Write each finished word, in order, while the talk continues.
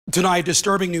Tonight,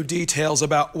 disturbing new details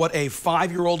about what a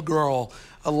 5-year-old girl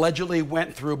allegedly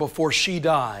went through before she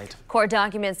died. Court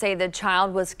documents say the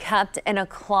child was kept in a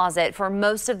closet for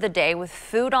most of the day with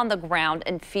food on the ground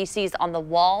and feces on the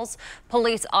walls.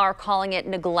 Police are calling it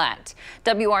neglect.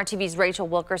 WRTV's Rachel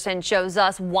Wilkerson shows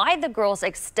us why the girl's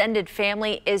extended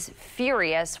family is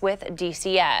furious with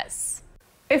DCS.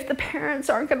 If the parents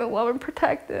aren't going to love and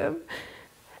protect them,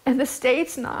 and the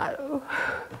state's not,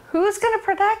 who's going to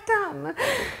protect them?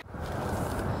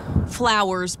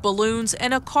 Flowers, balloons,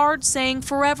 and a card saying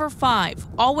Forever 5,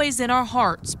 always in our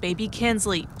hearts, baby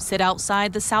Kinsleigh, sit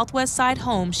outside the Southwest Side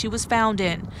home she was found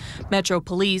in. Metro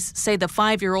Police say the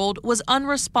 5-year-old was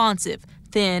unresponsive,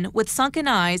 thin, with sunken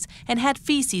eyes, and had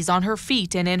feces on her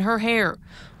feet and in her hair.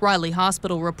 Riley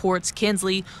Hospital reports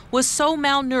Kinsleigh was so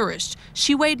malnourished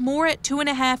she weighed more at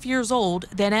 2.5 years old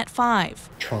than at 5.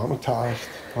 Traumatized,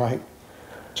 like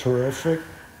terrific.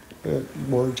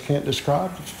 Words can't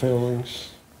describe the feelings.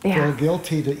 Feel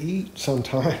guilty to eat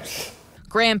sometimes.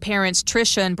 Grandparents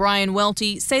Tricia and Brian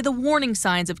Welty say the warning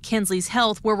signs of Kinsleigh's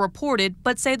health were reported,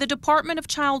 but say the Department of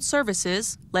Child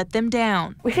Services let them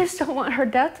down. We just don't want her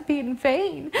death to be in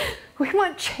vain. We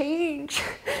want change.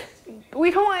 We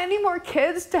don't want any more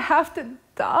kids to have to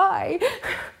die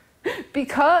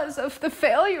because of the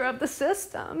failure of the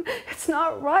system. It's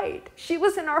not right. She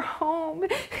was in our home,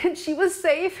 and she was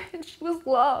safe, and she was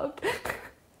loved.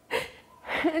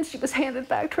 And she was handed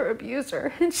back to her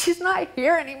abuser, and she's not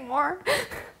here anymore.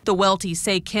 The Weltys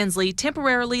say Kinsleigh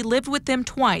temporarily lived with them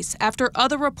twice after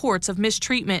other reports of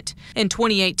mistreatment. In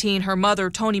 2018, her mother,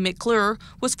 Toni McClure,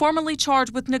 was formally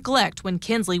charged with neglect when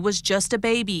Kinsleigh was just a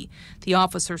baby. The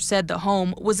officer said the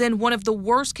home was in one of the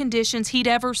worst conditions he'd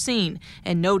ever seen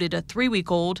and noted a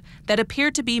 3-week-old that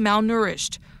appeared to be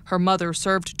malnourished. Her mother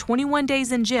served 21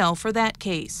 days in jail for that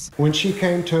case. When she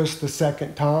came to us the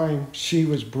second time, she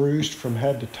was bruised from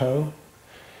head to toe.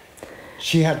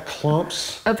 She had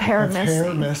clumps of hair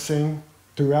missing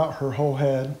throughout her whole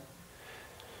head.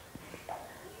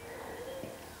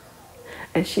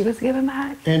 And she was given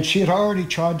back. And she had already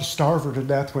tried to starve her to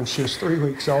death when she was 3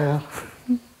 weeks old.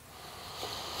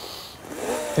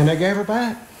 And they gave her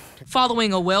back.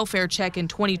 Following a welfare check in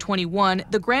 2021,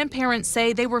 the grandparents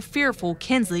say they were fearful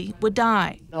Kinsleigh would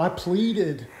die. I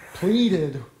pleaded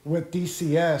with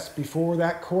DCS before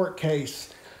that court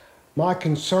case, my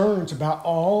concerns about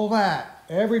all that,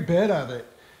 every bit of it,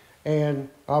 and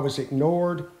I was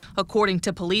ignored. According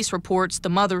to police reports, the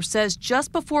mother says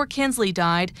just before Kinsleigh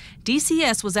died,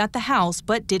 DCS was at the house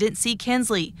but didn't see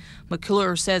Kinsleigh.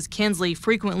 McClure says Kinsleigh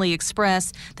frequently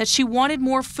expressed that she wanted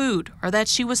more food or that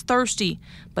she was thirsty,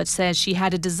 but says she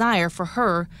had a desire for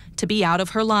her to be out of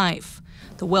her life.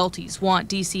 The Weltys want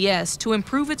DCS to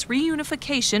improve its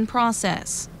reunification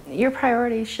process. Your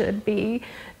priority should be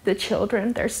the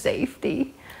children, their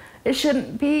safety. It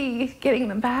shouldn't be getting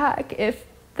them back if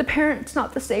the parent's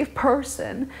not the safe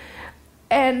person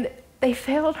and they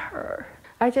failed her.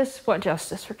 I just want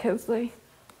justice for Kinsleigh.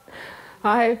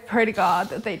 I pray to God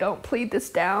that they don't plead this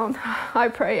down. I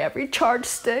pray every charge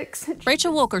sticks.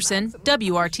 Rachel Wilkerson,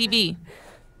 WRTV.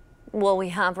 Well, we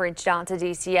have reached out to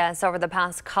DCS over the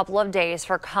past couple of days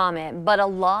for comment, but a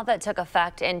law that took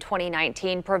effect in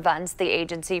 2019 prevents the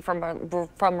agency from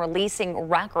releasing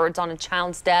records on a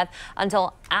child's death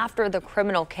until after the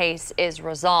criminal case is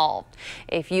resolved.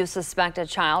 If you suspect a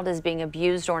child is being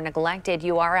abused or neglected,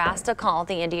 you are asked to call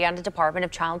the Indiana Department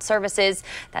of Child Services.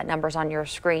 That number's on your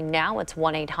screen now. It's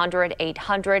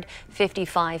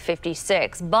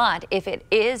 1-800-800-5556. But if it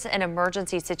is an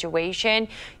emergency situation,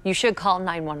 you should call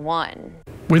 911.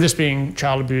 With this being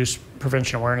Child Abuse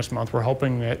Prevention Awareness Month, we're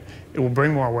hoping that it will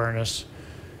bring more awareness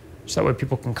so that way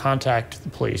people can contact the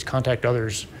police, contact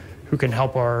others who can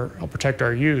help protect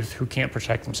our youth who can't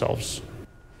protect themselves.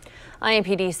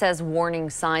 IMPD says warning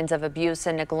signs of abuse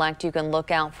and neglect you can look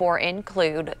out for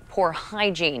include poor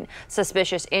hygiene,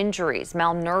 suspicious injuries,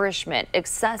 malnourishment,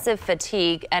 excessive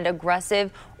fatigue, and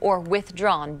aggressive or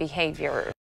withdrawn behavior.